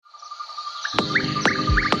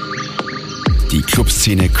Die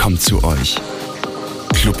Clubszene kommt zu euch.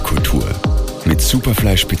 Club Kultur mit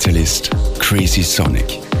Superfly-Spezialist Crazy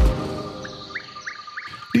Sonic.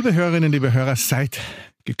 Liebe Hörerinnen, liebe Hörer, seid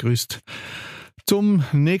gegrüßt zum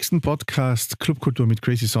nächsten Podcast Club Kultur mit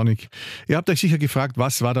Crazy Sonic. Ihr habt euch sicher gefragt,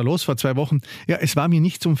 was war da los vor 2 Wochen? Ja, es war mir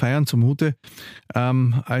nicht zum Feiern zumute,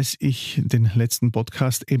 als ich den letzten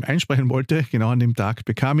Podcast eben einsprechen wollte. Genau an dem Tag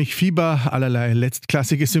bekam ich Fieber, allerlei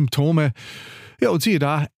letztklassige Symptome. Ja, und siehe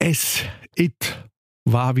da, it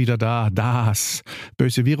war wieder da. Das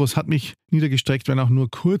böse Virus hat mich niedergestreckt, wenn auch nur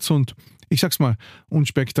kurz und, ich sag's mal,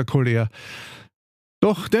 unspektakulär.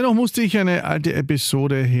 Doch dennoch musste ich eine alte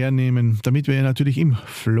Episode hernehmen, damit wir natürlich im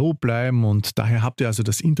Flow bleiben, und daher habt ihr also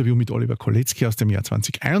das Interview mit Oliver Koletzki aus dem Jahr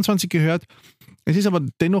 2021 gehört. Es ist aber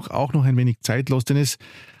dennoch auch noch ein wenig zeitlos, denn es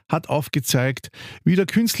hat aufgezeigt, wie der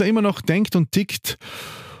Künstler immer noch denkt und tickt.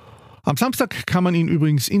 Am Samstag kann man ihn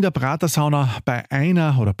übrigens in der Pratersauna beim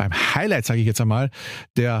Highlight, sage ich jetzt einmal,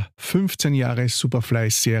 der 15 Jahre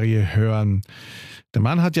Superfly-Serie hören. Der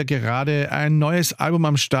Mann hat ja gerade ein neues Album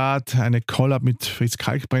am Start, eine Collab mit Fritz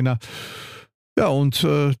Kalkbrenner. Ja, und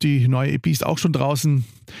die neue EP ist auch schon draußen.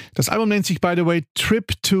 Das Album nennt sich, by the way,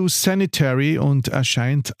 Trip to Sanitary und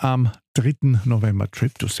erscheint am 3. November.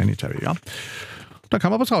 Trip to Sanitary, ja. Da kann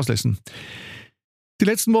man was rauslassen. Die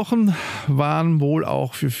letzten Wochen waren wohl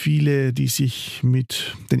auch für viele, die sich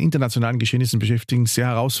mit den internationalen Geschehnissen beschäftigen, sehr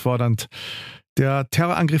herausfordernd. Der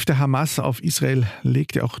Terrorangriff der Hamas auf Israel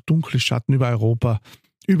legte auch dunkle Schatten über Europa.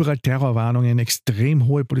 Überall Terrorwarnungen, extrem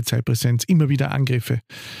hohe Polizeipräsenz, immer wieder Angriffe.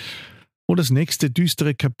 Und das nächste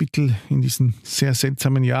düstere Kapitel in diesen sehr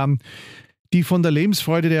seltsamen Jahren, die von der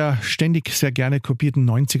Lebensfreude der ständig sehr gerne kopierten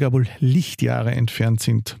 90er wohl Lichtjahre entfernt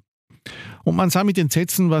sind. Und man sah mit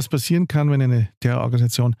Entsetzen, was passieren kann, wenn eine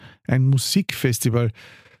Terrororganisation ein Musikfestival,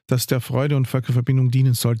 das der Freude und Völkerverbindung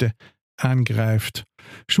dienen sollte, angreift.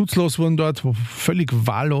 Schutzlos wurden dort völlig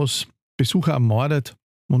wahllos Besucher ermordet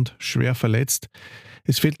und schwer verletzt.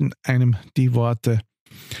 Es fehlten einem die Worte.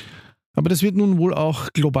 Aber das wird nun wohl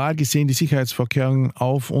auch global gesehen die Sicherheitsvorkehrungen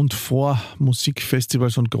auf und vor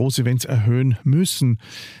Musikfestivals und Großevents erhöhen müssen.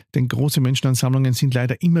 Denn große Menschenansammlungen sind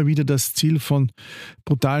leider immer wieder das Ziel von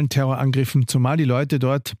brutalen Terrorangriffen, zumal die Leute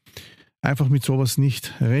dort einfach mit sowas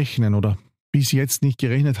nicht rechnen oder bis jetzt nicht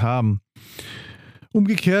gerechnet haben.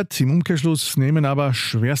 Umgekehrt, im Umkehrschluss nehmen aber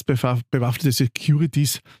schwerst bewaffnete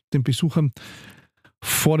Securities den Besuchern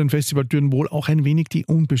vor den Festivaltüren wohl auch ein wenig die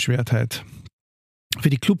Unbeschwertheit. Für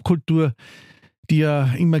die Clubkultur, die ja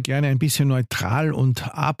immer gerne ein bisschen neutral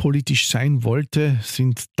und apolitisch sein wollte,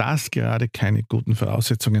 sind das gerade keine guten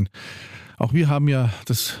Voraussetzungen. Auch wir haben ja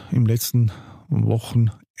das im letzten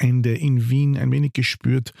Wochenende in Wien ein wenig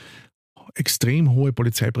gespürt. Extrem hohe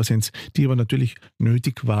Polizeipräsenz, die aber natürlich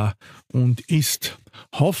nötig war und ist.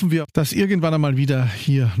 Hoffen wir, dass irgendwann einmal wieder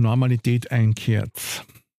hier Normalität einkehrt.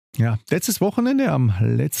 Ja, letztes Wochenende, am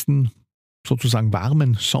letzten sozusagen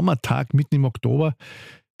warmen Sommertag mitten im Oktober,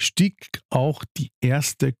 stieg auch die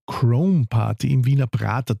erste Chrome-Party im Wiener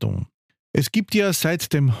Praterdome. Es gibt ja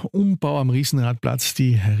seit dem Umbau am Riesenradplatz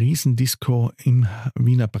die Riesendisco im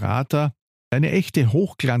Wiener Prater. Eine echte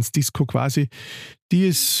Hochglanzdisco quasi, die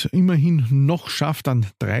es immerhin noch schafft, an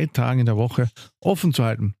 3 Tagen in der Woche offen zu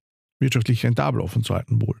halten. Wirtschaftlich rentabel offen zu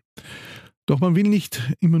halten wohl. Doch man will nicht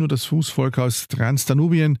immer nur das Fußvolk aus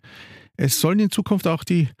Transdanubien. Es sollen in Zukunft auch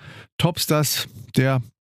die Topstars der,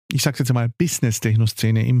 ich sag's jetzt einmal,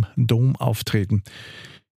 Business-Techno-Szene im Dom auftreten.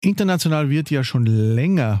 International wird ja schon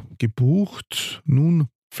länger gebucht. Nun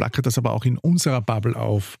flackert das aber auch in unserer Bubble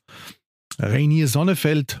auf. Reinier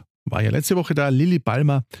Zonneveld war ja letzte Woche da. Lilly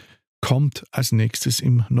Palmer kommt als nächstes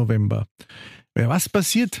im November. Was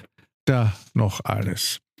passiert da noch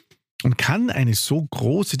alles? Und kann eine so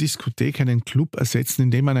große Diskothek einen Club ersetzen,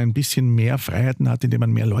 indem man ein bisschen mehr Freiheiten hat, indem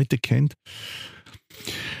man mehr Leute kennt?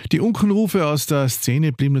 Die Unkenrufe aus der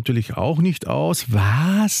Szene blieben natürlich auch nicht aus.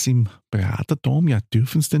 Was? Im Praterdome? Ja,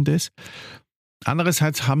 dürfen denn das?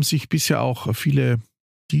 Andererseits haben sich bisher auch viele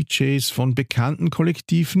DJs von bekannten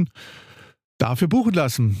Kollektiven dafür buchen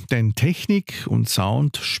lassen. Denn Technik und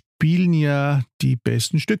Sound spielen ja die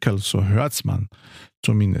besten Stücke, so hört's man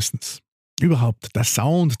zumindest. Überhaupt, der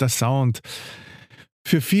Sound.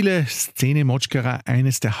 Für viele Szene-Motschkerer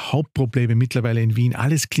eines der Hauptprobleme mittlerweile in Wien.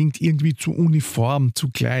 Alles klingt irgendwie zu uniform,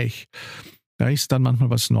 zugleich. Da ist dann manchmal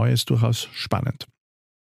was Neues durchaus spannend.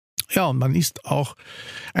 Ja, und man ist auch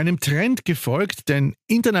einem Trend gefolgt, denn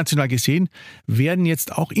international gesehen werden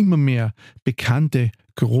jetzt auch immer mehr bekannte,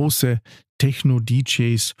 große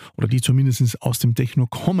Techno-DJs oder die zumindest aus dem Techno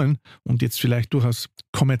kommen und jetzt vielleicht durchaus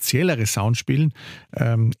kommerziellere Sound spielen,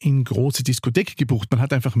 in große Diskotheken gebucht. Man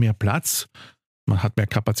hat einfach mehr Platz man hat mehr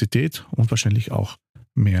Kapazität und wahrscheinlich auch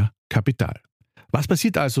mehr Kapital. Was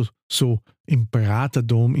passiert also so im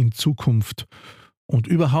Praterdome in Zukunft? Und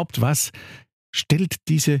überhaupt, was stellt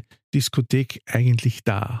diese Diskothek eigentlich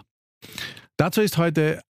dar? Dazu ist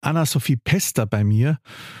heute Anna Sopie Pesta bei mir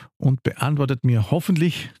und beantwortet mir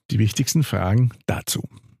hoffentlich die wichtigsten Fragen dazu.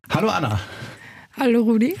 Hallo Anna. Hallo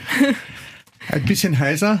Rudi. Ein bisschen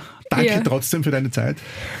heiser. Danke Ja. trotzdem für deine Zeit.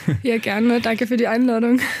 Ja, gerne. Danke für die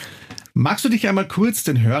Einladung. Magst du dich einmal kurz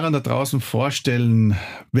den Hörern da draußen vorstellen?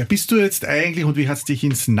 Wer bist du jetzt eigentlich und wie hat es dich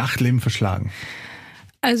ins Nachtleben verschlagen?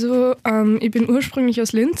 Also, ich bin ursprünglich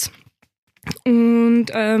aus Linz und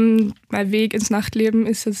mein Weg ins Nachtleben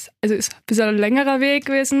ist ein bisschen ein längerer Weg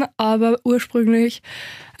gewesen, aber ursprünglich,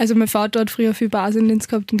 also mein Vater hat früher viel Bars in Linz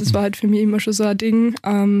gehabt und das war halt für mich immer schon so ein Ding,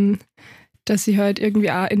 dass ich halt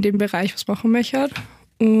irgendwie auch in dem Bereich was machen möchte.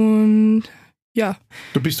 Und ja.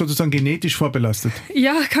 Du bist sozusagen genetisch vorbelastet.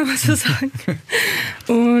 Ja, kann man so sagen.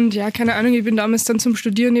 Und ja, keine Ahnung, ich bin damals dann zum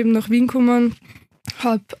Studieren eben nach Wien gekommen,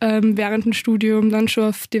 habe während dem Studium dann schon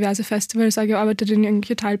auf diverse Festivals auch gearbeitet, in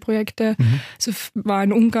irgendwelche Teilprojekte. Also war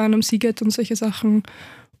in Ungarn am Seagate und solche Sachen.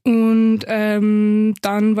 Und dann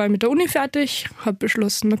war ich mit der Uni fertig, habe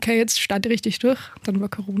beschlossen, okay, jetzt starte ich richtig durch. Dann war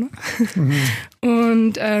Corona.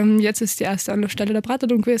 Und jetzt ist die erste Anlaufstelle der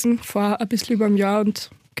Praterdome gewesen, vor ein bisschen über einem Jahr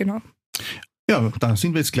und genau. Ja, da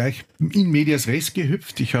sind wir jetzt gleich in medias res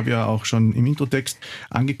gehüpft. Ich habe ja auch schon im Introtext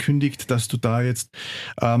angekündigt, dass du da jetzt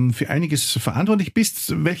für einiges verantwortlich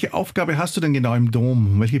bist. Welche Aufgabe hast du denn genau im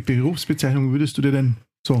Dom? Welche Berufsbezeichnung würdest du dir denn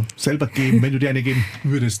so selber geben, wenn du dir eine geben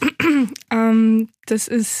würdest? Das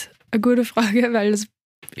ist eine gute Frage, weil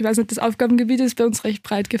ich weiß nicht, das Aufgabengebiet ist bei uns recht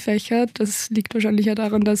breit gefächert. Das liegt wahrscheinlich ja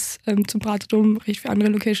daran, dass zum Praterdome recht viele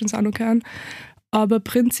andere Locations auch noch gehören. Aber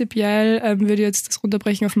prinzipiell würde ich jetzt das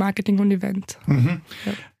runterbrechen auf Marketing und Event. Mhm.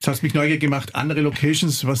 Ja. Das hast mich neugierig gemacht. Andere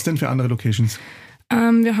Locations, was denn für andere Locations?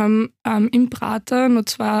 Wir haben im Prater nur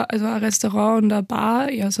zwei, also ein Restaurant und eine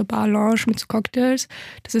Bar, ja, so eine Bar-Lounge mit so Cocktails.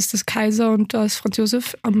 Das ist das Kaiser und das Franz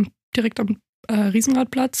Josef direkt am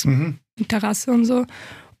Riesenradplatz, mit Terrasse und so.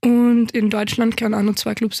 Und in Deutschland gehören auch noch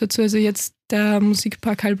zwei Clubs dazu, also jetzt der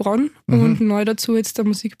Musikpark Heilbronn und neu dazu jetzt der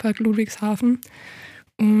Musikpark Ludwigshafen.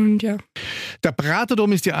 Und ja. Der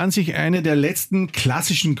Praterdome ist ja an sich eine der letzten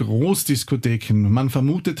klassischen Großdiskotheken. Man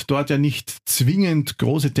vermutet dort ja nicht zwingend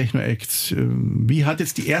große Techno-Acts. Wie hat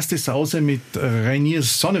jetzt die erste Sause mit Reinier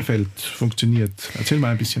Zonneveld funktioniert? Erzähl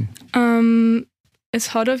mal ein bisschen.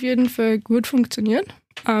 Es hat auf jeden Fall gut funktioniert.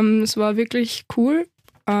 Es war wirklich cool.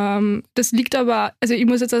 Das liegt aber, also ich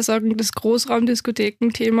muss jetzt auch sagen, das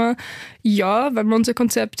Großraumdiskotheken-Thema, ja, wenn man unser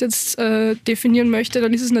Konzept jetzt definieren möchte,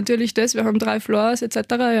 dann ist es natürlich das, wir haben 3 Floors etc.,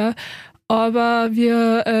 ja, aber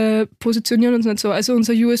wir positionieren uns nicht so. Also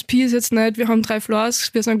unser USP ist jetzt nicht, wir haben 3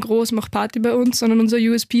 Floors, wir sind groß, macht Party bei uns, sondern unser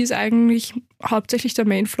USP ist eigentlich hauptsächlich der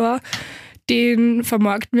Mainfloor. Den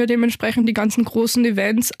vermarkten wir dementsprechend, die ganzen großen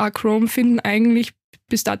Events, auch Chrome, finden eigentlich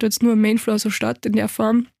bis dato jetzt nur am Mainfloor so statt, in der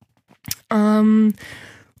Form.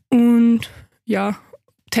 Und ja,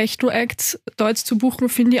 Techno-Acts da jetzt zu buchen,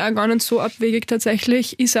 finde ich auch gar nicht so abwegig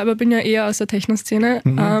tatsächlich. Ich selber bin ja eher aus der Techno-Szene.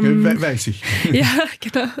 Weiß ich. Ja,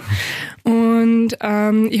 genau. Und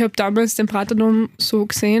ich habe damals den Praterdome so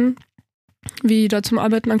gesehen, wie ich da zum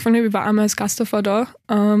Arbeiten angefangen habe. Ich war einmal als Gast davor da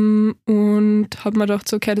und habe mir gedacht,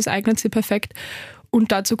 so, okay, das eignet sich perfekt.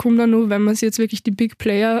 Und dazu kommt dann nur, wenn man sich jetzt wirklich die Big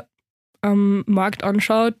Player am Markt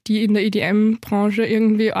anschaut, die in der EDM-Branche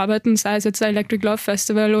irgendwie arbeiten, sei es jetzt ein Electric Love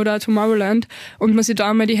Festival oder Tomorrowland, und man sich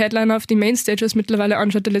da einmal die Headliner auf die Mainstages mittlerweile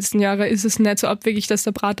anschaut der letzten Jahre, ist es nicht so abwegig, dass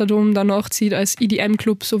der Praterdome danach zieht als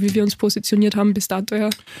EDM-Club, so wie wir uns positioniert haben bis dato.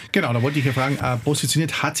 Ja. Genau, da wollte ich ja fragen,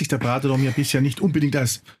 positioniert hat sich der Praterdome ja bisher nicht unbedingt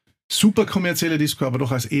als super kommerzielle Disco, aber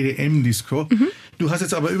doch als EDM-Disco. Du hast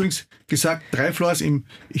jetzt aber übrigens gesagt, 3 Floors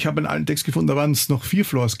ich habe einen alten Text gefunden, da waren es noch 4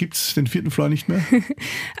 Floors. Gibt es den 4. Floor nicht mehr?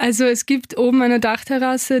 Also es gibt oben eine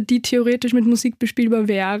Dachterrasse, die theoretisch mit Musik bespielbar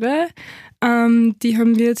wäre. Die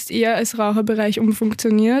haben wir jetzt eher als Raucherbereich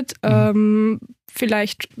umfunktioniert.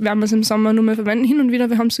 Vielleicht werden wir es im Sommer nur mehr verwenden, hin und wieder.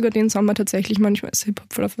 Wir haben sogar den Sommer tatsächlich manchmal als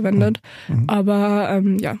Hip-Hop-Floor verwendet. Aber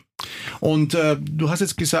ja. Und du hast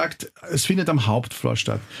jetzt gesagt, es findet am Hauptfloor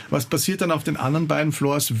statt. Was passiert dann auf den anderen beiden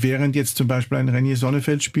Floors, während jetzt zum Beispiel ein Reinier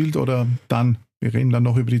Zonneveld spielt oder dann, wir reden dann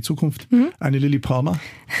noch über die Zukunft, eine Lilly Palmer?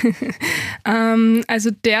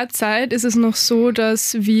 Also derzeit ist es noch so,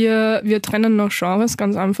 dass wir trennen noch Genres,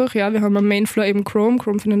 ganz einfach. Ja, wir haben am Mainfloor eben Chrome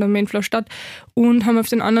findet am Mainfloor statt, und haben auf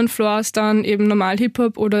den anderen Floors dann eben normal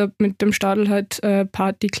Hip-Hop oder mit dem Stadel halt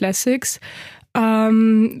Party Classics.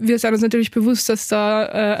 Wir sind uns natürlich bewusst, dass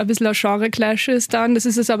da ein bisschen ein Genre-Clash ist dann. Das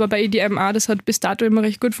ist es aber bei EDM auch. Das hat bis dato immer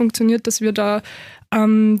recht gut funktioniert, dass wir da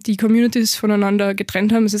die Communities voneinander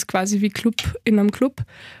getrennt haben. Es ist quasi wie Club in einem Club.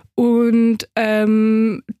 Und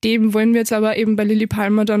dem wollen wir jetzt aber eben bei Lilly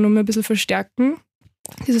Palmer dann noch mal ein bisschen verstärken,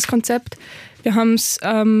 dieses Konzept. Wir haben es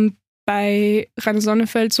bei Reinier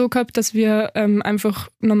Zonneveld so gehabt, dass wir einfach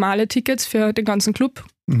normale Tickets für den ganzen Club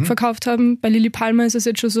verkauft haben. Bei Lilly Palmer ist es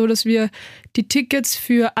jetzt schon so, dass wir die Tickets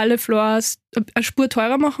für alle Floors eine Spur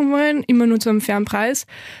teurer machen wollen, immer nur zu einem fairen Preis.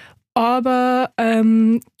 Aber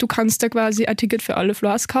du kannst da quasi ein Ticket für alle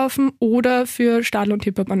Floors kaufen oder für Stadl und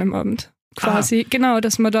Hip-Hop an einem Abend. Quasi, genau,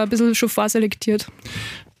 dass man da ein bisschen schon vorselektiert.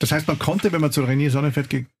 Das heißt, man konnte, wenn man zu Reinier Zonneveld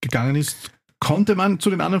gegangen ist, konnte man zu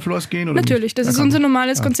den anderen Floors gehen? Oder natürlich, das ist unser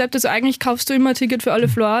normales Konzept. Also eigentlich kaufst du immer ein Ticket für alle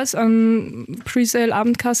Floors an Presale,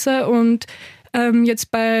 Abendkasse und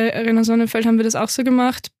jetzt bei Reinier Zonneveld haben wir das auch so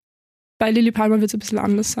gemacht. Bei Lilly Palmer wird es ein bisschen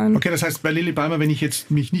anders sein. Okay, das heißt, bei Lilly Palmer, wenn ich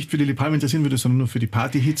jetzt mich nicht für Lilly Palmer interessieren würde, sondern nur für die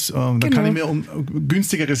Party-Hits, dann kann ich mir um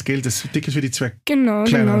günstigeres Geld das Ticket für die zwei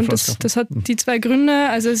kleineren Floors kaufen. Das hat die zwei Gründe.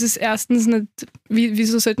 Also es ist erstens nicht,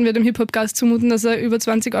 wieso sollten wir dem Hip-Hop-Gast zumuten, dass er über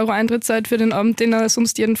 20 Euro Eintritt zahlt für den Abend, den er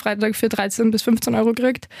sonst jeden Freitag für 13 bis 15 Euro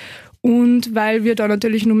kriegt. Und weil wir da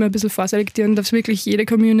natürlich nur mehr ein bisschen vorselektieren, dass wirklich jede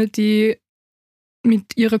Community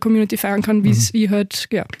mit ihrer Community feiern kann, wie es halt,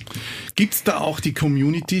 ja. Gibt es da auch die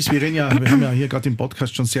Communities? Wir haben ja hier gerade im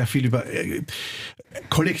Podcast schon sehr viel über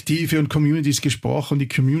Kollektive und Communities gesprochen. Die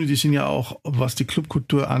Communities sind ja auch, was die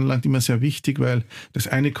Clubkultur anlangt, immer sehr wichtig, weil das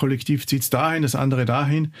eine Kollektiv zieht es dahin, das andere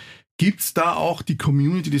dahin. Gibt es da auch die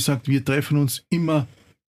Community, die sagt, wir treffen uns immer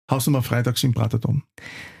Hausnummer freitags im Praterdome?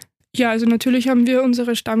 Ja, also natürlich haben wir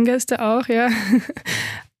unsere Stammgäste auch, ja.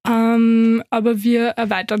 Aber wir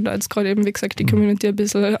erweitern da jetzt gerade eben, wie gesagt, die Community ein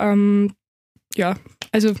bisschen.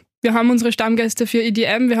 Also wir haben unsere Stammgäste für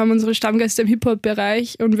EDM, wir haben unsere Stammgäste im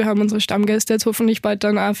Hip-Hop-Bereich und wir haben unsere Stammgäste jetzt hoffentlich bald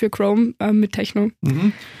dann auch für Chrome mit Techno.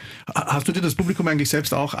 Hast du dir das Publikum eigentlich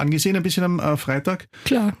selbst auch angesehen, ein bisschen am Freitag?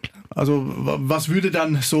 Klar. Also was würde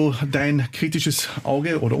dann so dein kritisches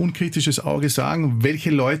Auge oder unkritisches Auge sagen? Welche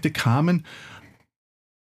Leute kamen?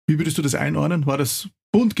 Wie würdest du das einordnen? War das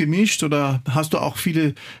bunt gemischt oder hast du auch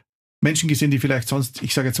viele Menschen gesehen, die vielleicht sonst,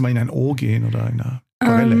 ich sage jetzt mal, in ein O gehen oder in eine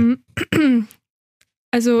Forelle?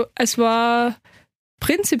 Also es war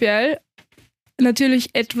prinzipiell natürlich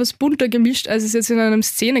etwas bunter gemischt, als es jetzt in einem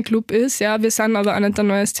Szeneclub ist. Ja, wir sind aber auch nicht der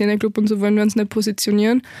neue Szeneclub und so wollen wir uns nicht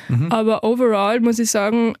positionieren. Aber overall muss ich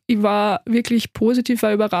sagen, ich war wirklich positiv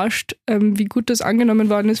überrascht, wie gut das angenommen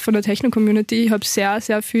worden ist von der Techno-Community. Ich habe sehr,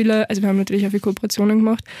 sehr viele, also wir haben natürlich auch viele Kooperationen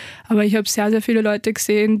gemacht, aber ich habe sehr, sehr viele Leute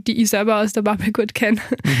gesehen, die ich selber aus der Bubble gut kenne,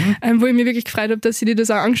 wo ich mich wirklich gefreut habe, dass sie das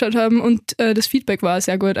auch angeschaut haben und das Feedback war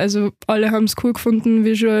sehr gut. Also alle haben es cool gefunden,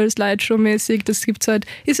 Visual, Slideshow-mäßig, das gibt's halt.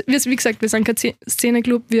 Wie gesagt, wir sind kein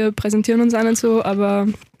Szeneclub, wir präsentieren uns einen so, aber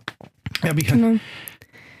ja, genau.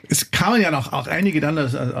 Es kamen ja noch auch einige dann,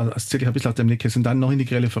 erzähle ich ein bisschen aus dem Nähkästchen, dann noch in die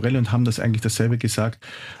grelle Forelle und haben das eigentlich dasselbe gesagt.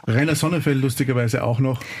 Reinier Zonneveld lustigerweise auch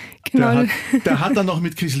noch. Genau. Der hat dann noch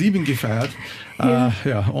mit Chris Liebing gefeiert.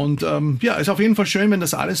 Ist auf jeden Fall schön, wenn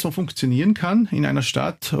das alles so funktionieren kann in einer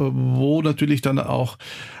Stadt, wo natürlich dann auch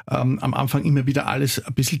am Anfang immer wieder alles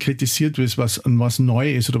ein bisschen kritisiert wird, was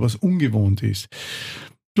neu ist oder was ungewohnt ist.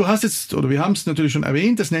 Du hast jetzt, oder wir haben es natürlich schon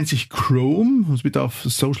erwähnt, das nennt sich Chrome. Das wird auf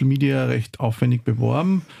Social Media recht aufwendig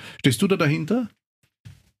beworben. Stehst du da dahinter?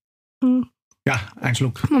 Ja, ein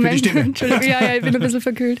Schluck. Moment. Für die Stimme. Entschuldigung, ja, ich bin ein bisschen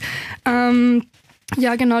verkühlt.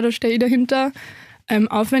 Ja, genau, da stehe ich dahinter.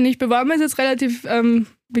 Aufwendig beworben ist jetzt relativ,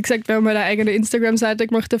 wie gesagt, wir haben eine eigene Instagram-Seite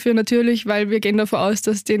gemacht dafür natürlich, weil wir gehen davon aus,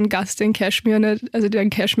 dass den Gast den Cashmere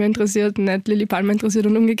interessiert, nicht Lilly Palmer interessiert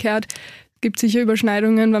und umgekehrt. Gibt sicher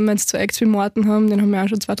Überschneidungen, wenn wir jetzt so Acts wie Morten haben, den haben wir auch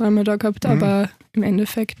schon 2-3 Mal da gehabt, aber im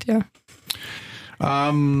Endeffekt, ja.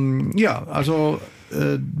 Was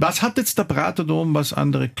hat jetzt der Praterdome, was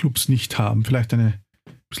andere Clubs nicht haben? Vielleicht eine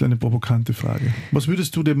bisschen eine provokante Frage. Was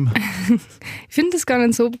würdest du dem... Ich finde das gar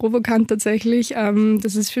nicht so provokant tatsächlich.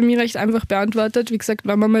 Das ist für mich recht einfach beantwortet. Wie gesagt,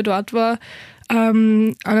 wenn man mal dort war,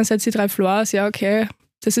 einerseits die 3 Floors, ja okay,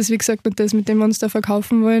 das ist wie gesagt nicht das, mit dem wir uns da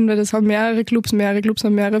verkaufen wollen, weil das haben mehrere Clubs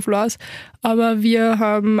haben mehrere Floors. Aber wir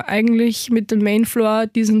haben eigentlich mit dem Main Floor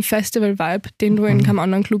diesen Festival-Vibe, den du in keinem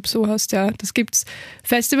anderen Club so hast. Ja, das gibt's.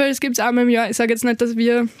 Festivals gibt es einmal im Jahr. Ich sage jetzt nicht, dass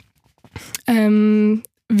wir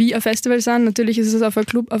wie ein Festival sind. Natürlich ist es auf einen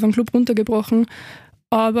Club runtergebrochen.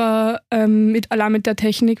 Aber allein mit der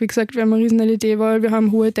Technik, wie gesagt, wir haben eine riesen LED-Wall, wir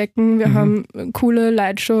haben hohe Decken, wir haben coole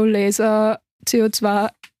Lightshow, Laser, CO2,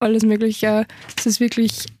 alles Mögliche. Es ist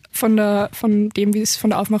wirklich von dem, wie es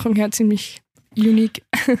von der Aufmachung her ziemlich unique.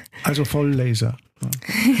 Also voll Laser.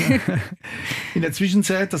 In der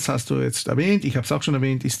Zwischenzeit, das hast du jetzt erwähnt, ich habe es auch schon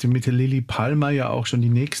erwähnt, ist mit Lilly Palmer ja auch schon die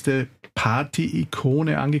nächste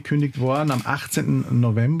Party-Ikone angekündigt worden am 18.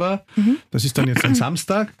 November. Das ist dann jetzt ein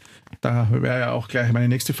Samstag. Da wäre ja auch gleich meine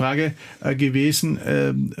nächste Frage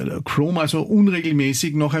gewesen. Chrome also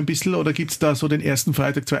unregelmäßig noch ein bisschen oder gibt es da so den ersten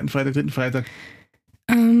Freitag, zweiten Freitag, dritten Freitag?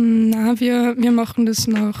 Wir machen das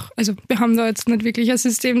noch. Also wir haben da jetzt nicht wirklich ein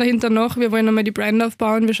System dahinter noch. Wir wollen einmal die Brand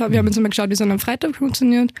aufbauen. Wir haben jetzt einmal geschaut, wie es am Freitag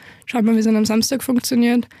funktioniert. Schauen wir, wie es am Samstag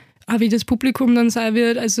funktioniert. Auch wie das Publikum dann sein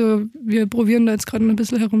wird. Also wir probieren da jetzt gerade ein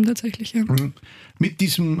bisschen herum tatsächlich. Ja. Mit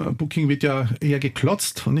diesem Booking wird ja eher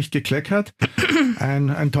geklotzt und nicht gekleckert.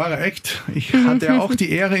 Ein teurer Act. Ich hatte ja auch die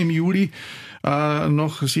Ehre im Juli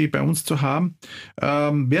noch sie bei uns zu haben.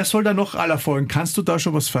 Wer soll da noch aller folgen? Kannst du da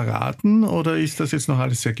schon was verraten oder ist das jetzt noch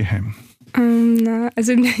alles sehr geheim?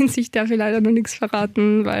 Also in der Hinsicht darf ich leider noch nichts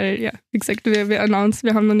verraten, weil, ja, wie gesagt, wir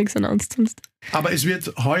haben noch nichts announced sonst. Aber es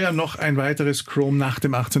wird heuer noch ein weiteres Chrome nach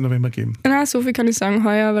dem 18. November geben? Na, so viel kann ich sagen,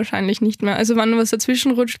 heuer wahrscheinlich nicht mehr. Also wann was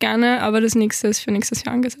dazwischen rutscht, gerne, aber das nächste ist für nächstes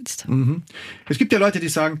Jahr angesetzt. Es gibt ja Leute, die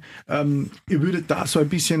sagen, ihr würdet da so ein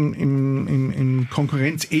bisschen in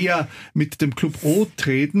Konkurrenz eher mit dem Club O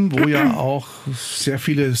treten, wo ja auch sehr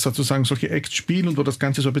viele sozusagen solche Acts spielen und wo das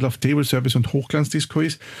Ganze so ein bisschen auf Table Service und Hochglanzdisco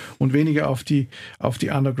ist und weniger auf die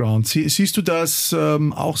Underground. Siehst du das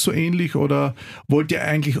auch so ähnlich oder wollt ihr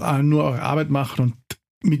eigentlich nur eure Arbeit machen und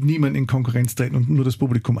mit niemandem in Konkurrenz treten und nur das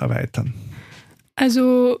Publikum erweitern?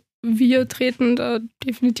 Also wir treten da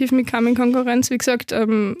definitiv mit keinem in Konkurrenz. Wie gesagt,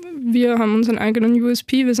 wir haben unseren eigenen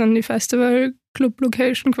USP, wir sind die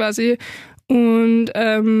Festival-Club-Location quasi und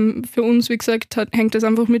für uns, wie gesagt, hängt das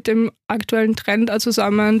einfach mit dem aktuellen Trend auch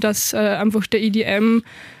zusammen, dass einfach der EDM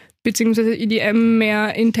beziehungsweise EDM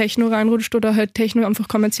mehr in Techno reinrutscht oder halt Techno einfach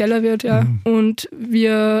kommerzieller wird, ja. Und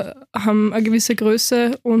wir haben eine gewisse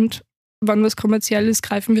Größe und wann was kommerziell ist,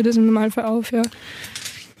 greifen wir das im Normalfall auf, ja.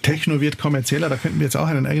 Techno wird kommerzieller, da könnten wir jetzt auch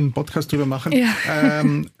einen eigenen Podcast drüber machen. Ja.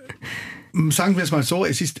 Sagen wir es mal so,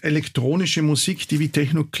 es ist elektronische Musik, die wie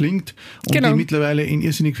Techno klingt und Genau. die mittlerweile in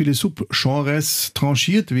irrsinnig viele Subgenres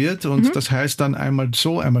tranchiert wird und das heißt dann einmal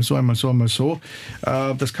so, einmal so, einmal so, einmal so.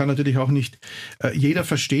 Das kann natürlich auch nicht jeder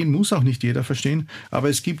verstehen, muss auch nicht jeder verstehen, aber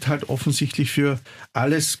es gibt halt offensichtlich für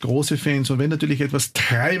alles große Fans und wenn natürlich etwas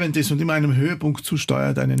treibend ist und immer einem Höhepunkt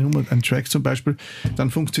zusteuert, ein Track zum Beispiel,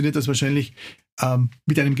 dann funktioniert das wahrscheinlich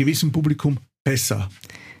mit einem gewissen Publikum besser.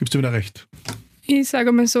 Gibst du mir da recht? Ich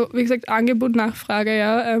sage mal so, wie gesagt, Angebot, Nachfrage,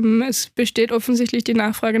 ja. Es besteht offensichtlich die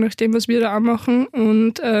Nachfrage nach dem, was wir da auch machen.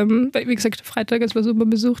 Und wie gesagt, Freitag, es war super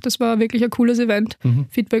besucht, das war wirklich ein cooles Event.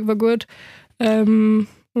 Feedback war gut. Und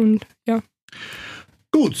ja.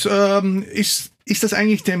 Gut, ist das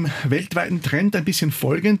eigentlich dem weltweiten Trend ein bisschen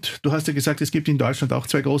folgend? Du hast ja gesagt, es gibt in Deutschland auch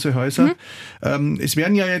 2 große Häuser. Es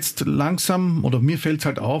werden ja jetzt langsam, oder mir fällt es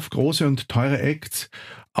halt auf, große und teure Acts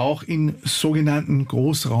auch in sogenannten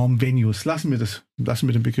Großraum-Venues. Lassen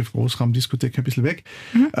wir den Begriff Großraumdiskothek ein bisschen weg,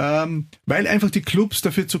 weil einfach die Clubs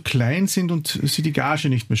dafür zu klein sind und sie die Gage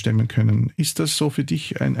nicht mehr stemmen können. Ist das so für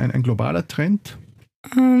dich ein globaler Trend?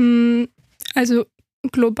 Also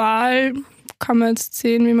global kann man jetzt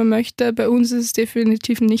sehen, wie man möchte. Bei uns ist es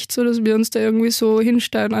definitiv nicht so, dass wir uns da irgendwie so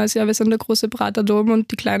hinstellen, als ja, wir sind der große Praterdome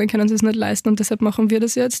und die Kleinen können es nicht leisten und deshalb machen wir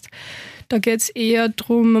das jetzt. Da geht es eher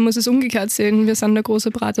darum, man muss es umgekehrt sehen, wir sind der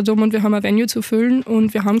große Praterdome und wir haben ein Venue zu füllen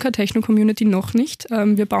und wir haben keine Techno-Community noch nicht.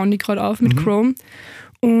 Wir bauen die gerade auf mit Chrome.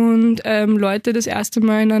 Und Leute das erste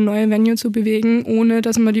Mal in ein neues Venue zu bewegen, ohne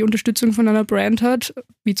dass man die Unterstützung von einer Brand hat,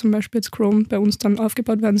 wie zum Beispiel jetzt Chrome bei uns dann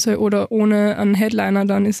aufgebaut werden soll, oder ohne einen Headliner,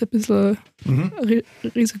 dann ist es ein bisschen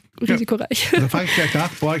risikoreich. Ja. Da frage ich gleich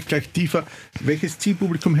nach, bohre ich gleich tiefer. Welches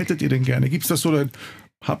Zielpublikum hättet ihr denn gerne? Gibt es das so, oder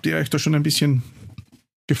habt ihr euch da schon ein bisschen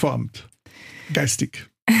geformt? Geistig?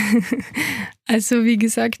 Also wie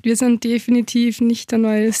gesagt, wir sind definitiv nicht der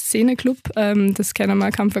neue Szene-Club. Das kann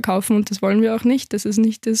man kaum verkaufen und das wollen wir auch nicht. Das ist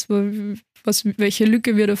nicht das, welche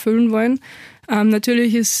Lücke wir da füllen wollen.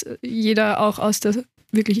 Natürlich ist jeder auch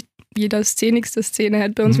jeder szenigste Szene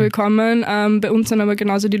halt bei uns willkommen. Bei uns sind aber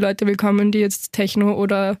genauso die Leute willkommen, die jetzt Techno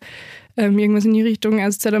oder irgendwas in die Richtung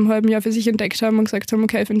erst seit einem halben Jahr für sich entdeckt haben und gesagt haben,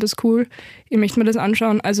 okay, ich finde das cool, ich möchte mir das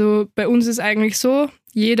anschauen. Also bei uns ist eigentlich so,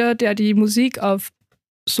 jeder, der die Musik auf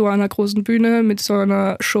so einer großen Bühne mit so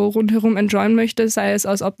einer Show rundherum enjoyen möchte, sei es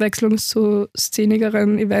aus Abwechslung zu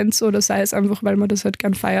szenigeren Events oder sei es einfach, weil man das halt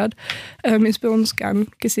gern feiert, ist bei uns gern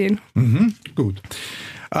gesehen. Gut.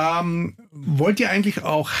 Wollt ihr eigentlich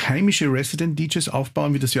auch heimische Resident-DJs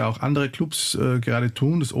aufbauen, wie das ja auch andere Clubs gerade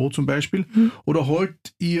tun, das O zum Beispiel? Oder holt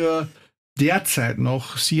ihr derzeit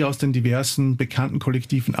noch sie aus den diversen bekannten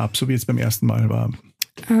Kollektiven ab, so wie es beim ersten Mal war?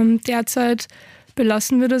 Derzeit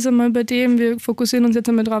belassen wir das einmal bei dem. Wir fokussieren uns jetzt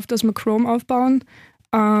einmal darauf, dass wir Chrome aufbauen.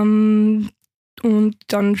 Und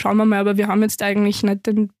dann schauen wir mal, aber wir haben jetzt eigentlich nicht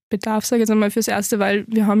den Bedarf, sage ich jetzt einmal fürs Erste, weil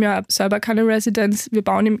wir haben ja selber keine Residenz. Wir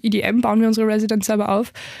bauen im EDM, bauen wir unsere Residenz selber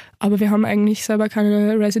auf, aber wir haben eigentlich selber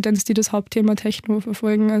keine Residenz, die das Hauptthema Techno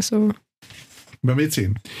verfolgen. Also werden wir jetzt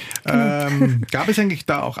sehen. Genau. Gab es eigentlich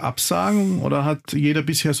da auch Absagen oder hat jeder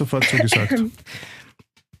bisher sofort zugesagt?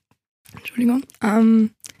 Entschuldigung.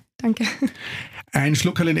 Danke. Ein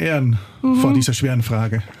Schluckerl in Ehren vor dieser schweren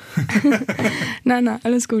Frage. Nein,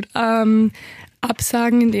 alles gut.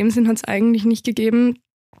 Absagen in dem Sinn hat es eigentlich nicht gegeben.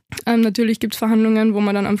 Natürlich gibt es Verhandlungen, wo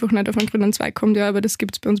man dann einfach nicht auf einen grünen Zweig kommt, ja, aber das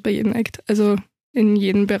gibt es bei uns bei jedem Act, also in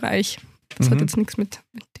jedem Bereich. Das hat jetzt nichts mit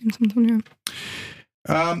dem zu tun,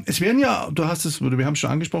 ja. Es werden ja, wir haben es schon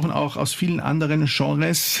angesprochen, auch aus vielen anderen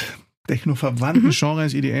Genres, technoverwandten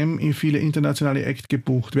Genres, EDM, viele internationale Act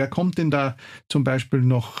gebucht. Wer kommt denn da zum Beispiel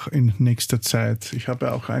noch in nächster Zeit? Ich habe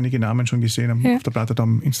ja auch einige Namen schon gesehen auf der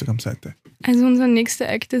Praterdome Instagram-Seite. Also unser nächster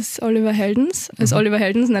Act ist Oliver Heldens. Als Oliver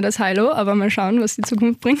Heldens, nicht als Hilo, aber mal schauen, was die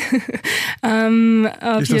Zukunft bringt. Ist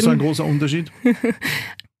das so ein großer Unterschied?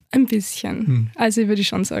 Ein bisschen. Also würde ich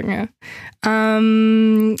schon sagen, ja.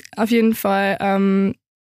 Auf jeden Fall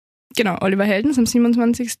genau, Oliver Heldens am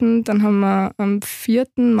 27. Dann haben wir am 4.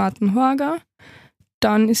 Martin Horger.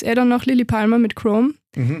 Dann ist dann noch Lilly Palmer mit Chrome.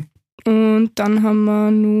 Und dann haben wir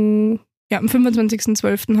am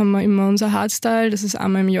 25.12. haben wir immer unser Hardstyle. Das ist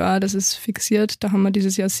einmal im Jahr, das ist fixiert. Da haben wir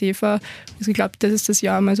dieses Jahr Sefa. Also ich glaube, das ist das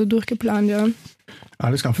Jahr mal so durchgeplant, ja.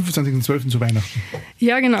 Alles klar, am 25.12. zu Weihnachten.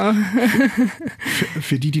 Ja, genau.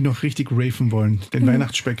 Für die noch richtig raven wollen, den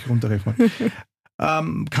Weihnachtsspeck runterraven.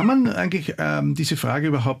 Kann man eigentlich diese Frage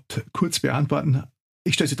überhaupt kurz beantworten?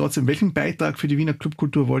 Ich stelle sie trotzdem, welchen Beitrag für die Wiener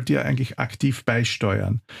Clubkultur wollt ihr eigentlich aktiv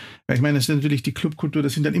beisteuern? Weil ich meine, das ist natürlich die Clubkultur,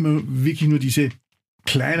 das sind dann immer wirklich nur diese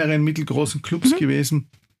kleineren, mittelgroßen Clubs gewesen.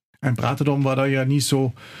 Ein Praterdome war da ja nie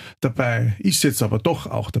so dabei, ist jetzt aber doch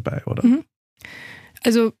auch dabei, oder?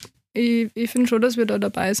 Also ich finde schon, dass wir da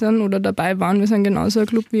dabei sind oder dabei waren. Wir sind genauso ein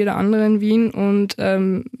Club wie jeder andere in Wien und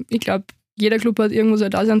ich glaube, jeder Club hat irgendwo seine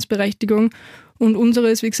Daseinsberechtigung. Und unsere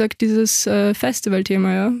ist, wie gesagt, dieses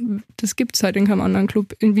Festivalthema, ja. Das gibt es halt in keinem anderen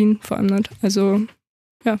Club in Wien vor allem nicht. Also,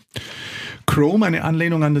 ja. Chrome, eine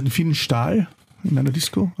Anlehnung an den vielen Stahl in einer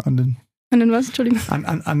Disco? An den was? Entschuldigung.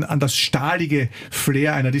 An das stahlige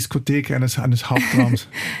Flair einer Diskothek, eines Hauptraums?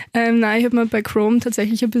 Nein, ich habe mir bei Chrome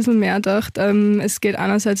tatsächlich ein bisschen mehr gedacht. Es geht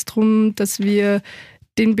einerseits darum, dass wir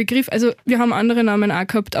den Begriff, also wir haben andere Namen auch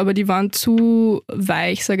gehabt, aber die waren zu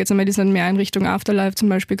weich, sage ich jetzt einmal, die sind mehr in Richtung Afterlife zum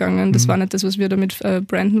Beispiel gegangen. Das war nicht das, was wir damit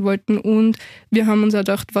branden wollten. Und wir haben uns auch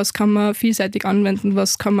gedacht, was kann man vielseitig anwenden,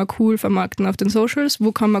 was kann man cool vermarkten auf den Socials,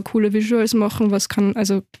 wo kann man coole Visuals machen,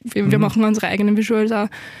 wir machen unsere eigenen Visuals auch.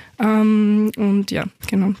 Und ja,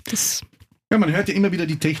 genau, das. Ja, man hört ja immer wieder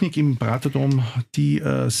die Technik im Praterdome, die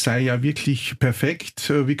sei ja wirklich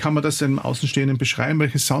perfekt. Wie kann man das dem Außenstehenden beschreiben?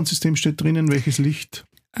 Welches Soundsystem steht drinnen? Welches Licht?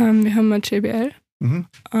 Wir haben eine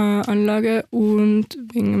JBL-Anlage und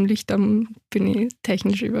wegen dem Licht bin ich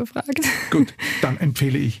technisch überfragt. Gut, dann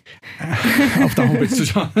empfehle ich, auf der Homepage zu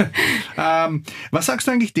schauen. Was sagst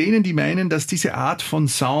du eigentlich denen, die meinen, dass diese Art von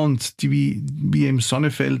Sound, die wie im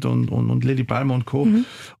Zonneveld und Lilly Palmer und Co.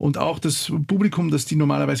 Und auch das Publikum, das die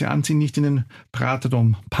normalerweise anziehen, nicht in den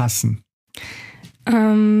Praterdome passen? Da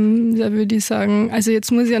würde ich sagen, also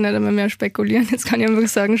jetzt muss ich ja nicht einmal mehr spekulieren, jetzt kann ich einfach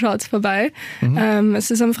sagen, schaut's vorbei.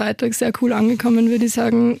 Es ist am Freitag sehr cool angekommen, würde ich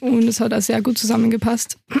sagen, und es hat auch sehr gut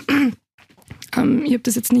zusammengepasst. Ich habe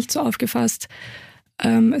das jetzt nicht so aufgefasst.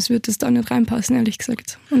 Es wird das da nicht reinpassen, ehrlich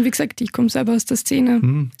gesagt. Und wie gesagt, ich komme selber aus der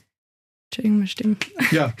Szene. Entschuldigung, meine Stimme.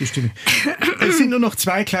 Ja, die Stimme. Es sind nur noch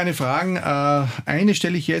 2 kleine Fragen. Eine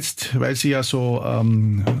stelle ich jetzt, weil sie ja so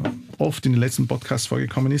oft in den letzten Podcasts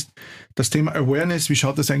vorgekommen ist. Das Thema Awareness, wie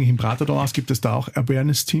schaut das eigentlich im Praterdome aus? Gibt es da auch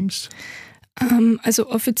Awareness-Teams? Also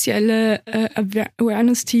offizielle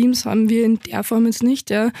Awareness-Teams haben wir in der Form jetzt nicht.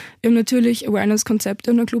 Ja. Wir haben natürlich Awareness-Konzepte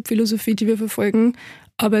und eine Clubphilosophie, die wir verfolgen,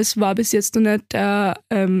 aber es war bis jetzt noch nicht der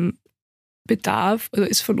Bedarf, oder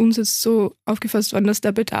ist von uns jetzt so aufgefasst worden, dass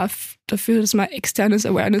der Bedarf dafür, dass man ein externes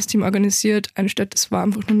Awareness-Team organisiert, einstellt, das war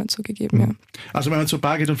einfach noch nicht so gegeben. Ja. Also wenn man zur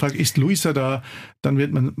Bar geht und fragt, ist Luisa da, dann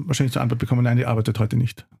wird man wahrscheinlich zur Antwort bekommen, nein, die arbeitet heute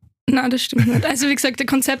nicht. Nein, das stimmt nicht. Also wie gesagt, die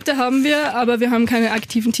Konzepte haben wir, aber wir haben keine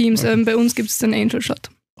aktiven Teams. Okay. Bei uns gibt es den Angel Shot.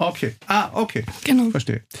 Okay. Okay. Genau.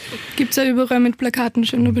 Verstehe. Gibt es ja überall mit Plakaten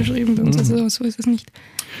schön nur beschrieben bei uns, also so ist es nicht.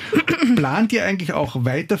 Plant ihr eigentlich auch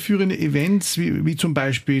weiterführende Events, wie zum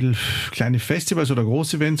Beispiel kleine Festivals oder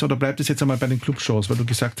große Events, oder bleibt es jetzt einmal bei den Clubshows, weil du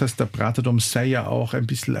gesagt hast, der Praterdome sei ja auch ein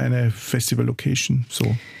bisschen eine Festival-Location,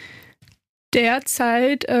 so?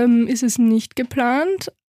 Derzeit ist es nicht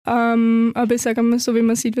geplant. Aber ich sage immer so, wie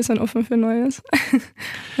man sieht, wir sind offen für Neues.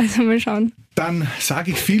 Also mal schauen. Dann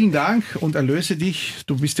sage ich vielen Dank und erlöse dich.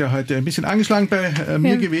 Du bist ja heute ein bisschen angeschlagen bei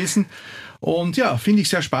mir gewesen. Und ja, finde ich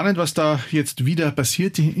sehr spannend, was da jetzt wieder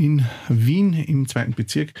passiert in Wien im 2.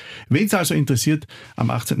 Bezirk. Wen es also interessiert, am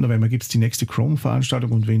 18. November gibt es die nächste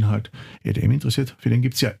Chrome-Veranstaltung und wen halt EDM interessiert, für den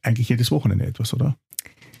gibt es ja eigentlich jedes Wochenende etwas, oder?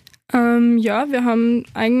 Ja, wir haben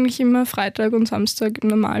eigentlich immer Freitag und Samstag im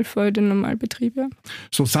Normalfall den Normalbetrieb. Ja.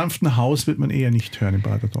 So sanften Haus wird man eher nicht hören im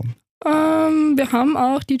Praterdome. Wir haben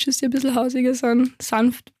auch DJs, die ein bisschen hausiger sind.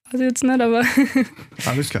 Sanft, also jetzt nicht, aber...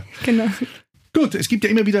 Alles klar. Genau. Gut, es gibt ja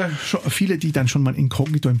immer wieder viele, die dann schon mal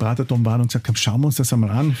inkognito im Praterdome waren und gesagt haben, schauen wir uns das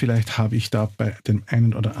einmal an. Vielleicht habe ich da bei dem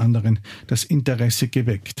einen oder anderen das Interesse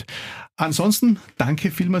geweckt. Ansonsten,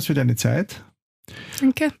 danke vielmals für deine Zeit.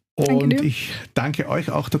 Danke. Und ich danke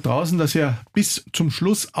euch auch da draußen, dass ihr bis zum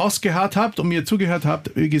Schluss ausgeharrt habt und mir zugehört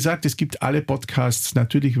habt. Wie gesagt, es gibt alle Podcasts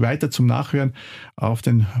natürlich weiter zum Nachhören auf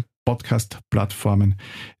den Podcast-Plattformen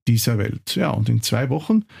dieser Welt. Ja, und in 2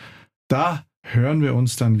 Wochen, da hören wir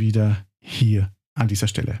uns dann wieder hier an dieser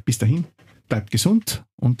Stelle. Bis dahin, bleibt gesund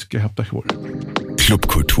und gehabt euch wohl. Club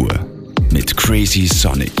Kultur mit Crazy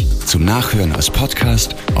Sonic. Zum Nachhören als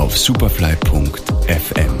Podcast auf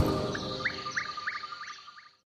superfly.fm.